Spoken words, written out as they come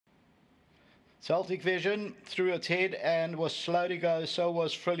Celtic Vision threw its head and was slow to go, so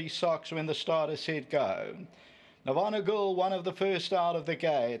was Frilly Socks when the starter said go. Nirvana Girl, one of the first out of the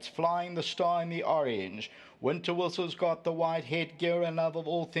gates, Flying the Star in the orange. Winter Whistle's got the white headgear and Love of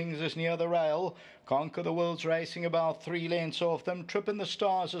All Things is near the rail. Conquer the World's racing about 3 lengths off them. Tripping the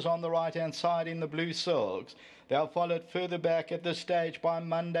Stars is on the right-hand side in the blue silks. They are followed further back at this stage by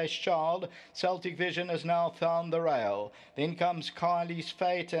Monday's Child. Celtic Vision has now found the rail. Then comes Kylie's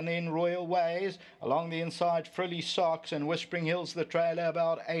Fate and then Royal Ways. Along the inside, Frilly Socks and Whispering Hills the trailer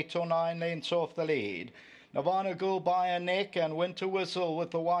about 8 or 9 lengths off the lead. Nirvana Girl by a neck and Winter Whistle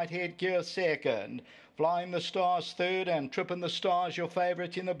with the white headgear second. Flying the Stars third and Tripping the Stars your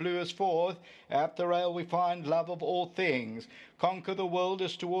favourite in the blue is fourth. At the rail we find Love of All Things. Conquer the World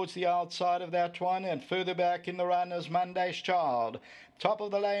is towards the outside of that one, and further back in the run is Monday's Child. Top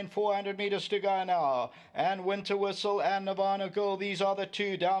of the lane, 400 metres to go now. And Winter Whistle and Nirvana Girl, these are the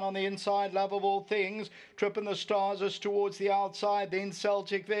two. Down on the inside, Love of All Things. Tripping the Stars is towards the outside, then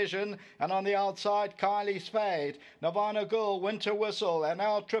Celtic Vision. And on the outside, Kylie's Fate. Nirvana Girl, Winter Whistle. And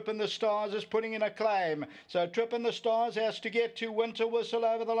now Tripping the Stars is putting in a claim. So Tripping the Stars has to get to Winter Whistle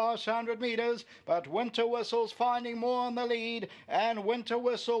over the last 100 metres. But Winter Whistle's finding more on the lead. And Winter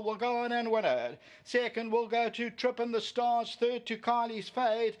Whistle will go on and win it. Second will go to Tripping the Stars. Third to Kylie's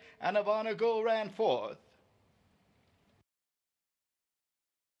Fate. And Nirvana Girl ran fourth.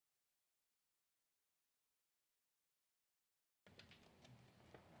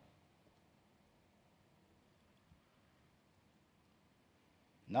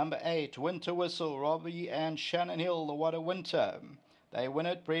 Number 8, Winter Whistle, Robbie and Shannon Hill, the What a Winter. They win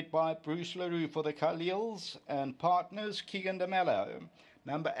it, bred by Bruce LaRue for the Khalils and partners Keegan DeMello.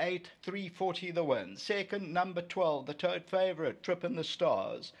 Number 8, 340 the win. Second, number 12, the tote favourite, Tripping the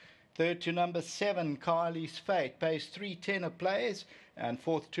Stars. Third to number 7, Kylie's Fate, pays 310 a place. And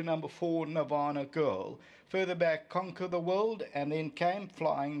fourth to number 4, Nirvana Girl. Further back, Conquer the World, and then came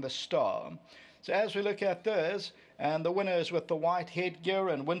Flying the Star. So as we look at this, and the winners with the white headgear,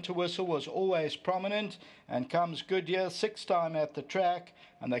 and Winter Whistle was always prominent, and comes Goodyear, 6th time at the track,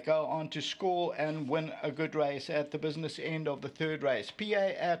 and they go on to score and win a good race at the business end of the third race. PA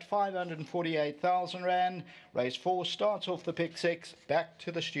at 548,000 Rand. Race 4 starts off the pick 6. Back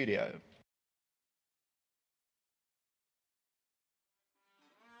to the studio.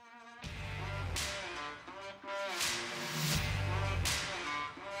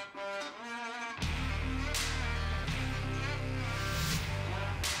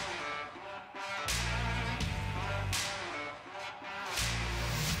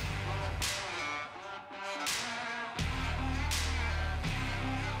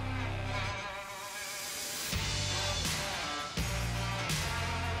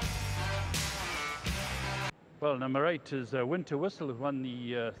 Well, number 8 is Winter Whistle, who won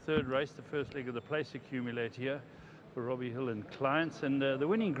the third race, the first leg of the place accumulate here for Robbie Hill and clients. And the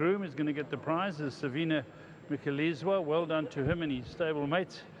winning groom is going to get the prize, is Savina Mikelizwa. Well done to him and his stable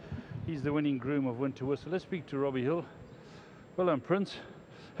mates. He's the winning groom of Winter Whistle. Let's speak to Robbie Hill. Well done, Prince.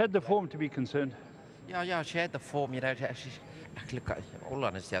 Had the form to be concerned. Yeah, she had the form, you know. Look, all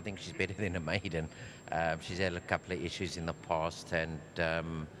honesty, I think she's better than a maiden. She's had a couple of issues in the past, and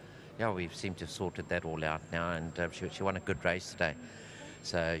yeah, we seem to have sorted that all out now, and she won a good race today.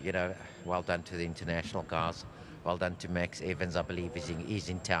 So, you know, well done to the international guys. Well done to Max Evans. I believe he's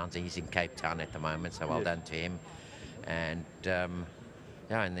in town, so he's in Cape Town at the moment, so well done to him. And, yeah,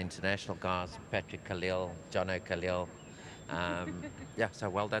 and the international guys, Patrick Khalil, Jono Khalil. Yeah, so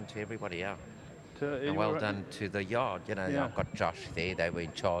well done to everybody, yeah. And well done to the yard, you know. Yeah. I've got Josh there. They were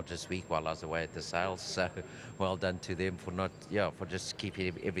in charge this week while I was away at the sales. So well done to them for for just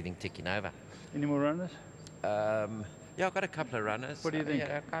keeping everything ticking over. Any more runners? Yeah, I've got a couple of runners. What do you think?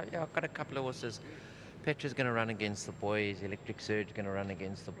 Yeah, I've got a couple of horses. Petra's going to run against the boys. Electric Surge going to run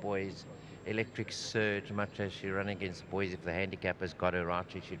against the boys. Electric Surge, much as she run against the boys, if the handicapper's got her right,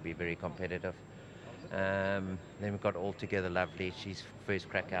 she should be very competitive. Then we've got Altogether Lovely. She's first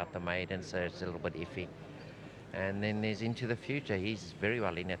crack out the maiden, so it's a little bit iffy. And then there's Into the Future. He's very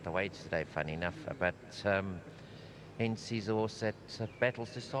well in at the weights today, funny enough. But hence he's also at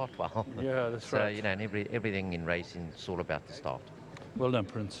battles to start well. Yeah, that's so, right. So, you know, and everything in racing is all about the start. Well done,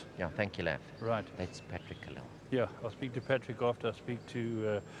 Prince. Yeah, thank you, Lav. Right. That's Patrick Khalil. Yeah, I'll speak to Patrick after I speak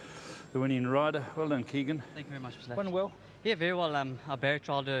to the winning rider. Well done, Keegan. Thank you very much, Mr. Won well? Yeah, very well. I barrier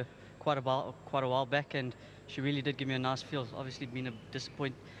trialled her quite a while back, and she really did give me a nice feel. Obviously, been a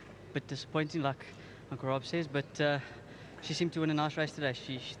bit disappointing, like Uncle Rob says, but she seemed to win a nice race today.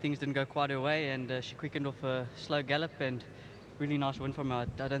 Things didn't go quite her way, and she quickened off a slow gallop, and really nice win from her.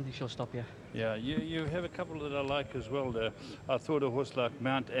 I don't think she'll stop here. Yeah, you have a couple that I like as well. I thought a horse like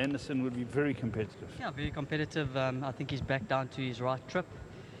Mount Anderson would be very competitive. Yeah, very competitive. I think he's back down to his right trip.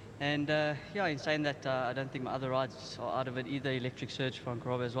 And yeah, in saying that, I don't think my other rides are out of it either. Electric Surge from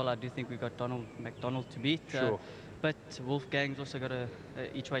Greyville as well. I do think we've got Donald McDonald to beat. Sure. But Wolfgang's also got a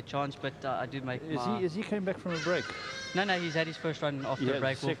each-way chance. But I do make Is he came back from a break? No, he's had his first run after a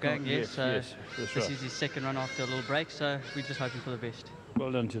break, Wolfgang. Yes, yes, this is his second run after a little break. So we're just hoping for the best.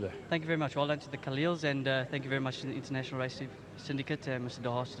 Well done today. Thank you very much. Well done to the Khalils, and thank you very much to the International Racing Syndicate and Mr.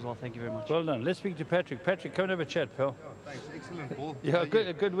 De Haas as well. Thank you very much. Well done. Let's speak to Patrick. Patrick, come and have a chat, pal. Thanks. Excellent, Paul. Yeah,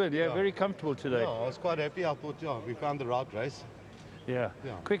 good win. Yeah, very comfortable today. Yeah, I was quite happy. I thought, yeah, we found the right race. Yeah.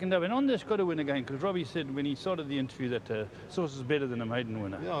 Quick and up. And on this, got to win again, because Robbie said when he started the interview that Source is better than a maiden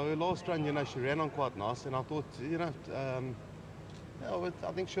winner. Yeah, her last run, you know, she ran on quite nice, and I thought, you know,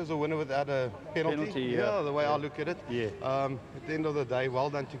 I think she was a winner without a penalty. Yeah, the way I look at it. Yeah. At the end of the day,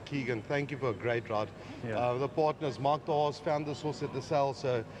 well done to Keegan. Thank you for a great ride. Yeah. The partners, Mark De Haas found this horse at the sale,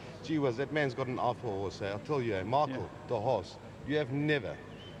 so gee whiz, that man's got an eye for a horse. I'll tell you, Michael De Haas, you have never.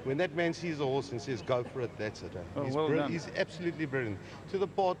 When that man sees a horse and says, go for it, that's it. Oh, well done. He's absolutely brilliant. To the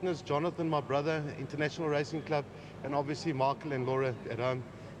partners, Jonathan, my brother, International Racing Club, and obviously Michael and Laura at home,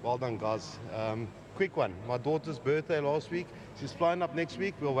 well done, guys. Quick one, my daughter's birthday last week. She's flying up next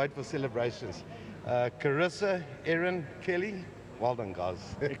week. We'll wait for celebrations. Carissa, Erin, Kelly, well done, guys.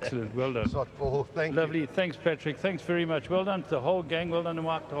 Excellent, well done. Shot, Paul. Thank you. Lovely, thanks, Patrick. Thanks very much. Well done to the whole gang. Well done to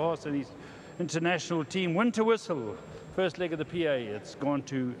Mark De Haas and his international team. Winter Whistle, first leg of the PA. It's gone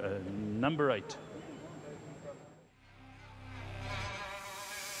to number 8.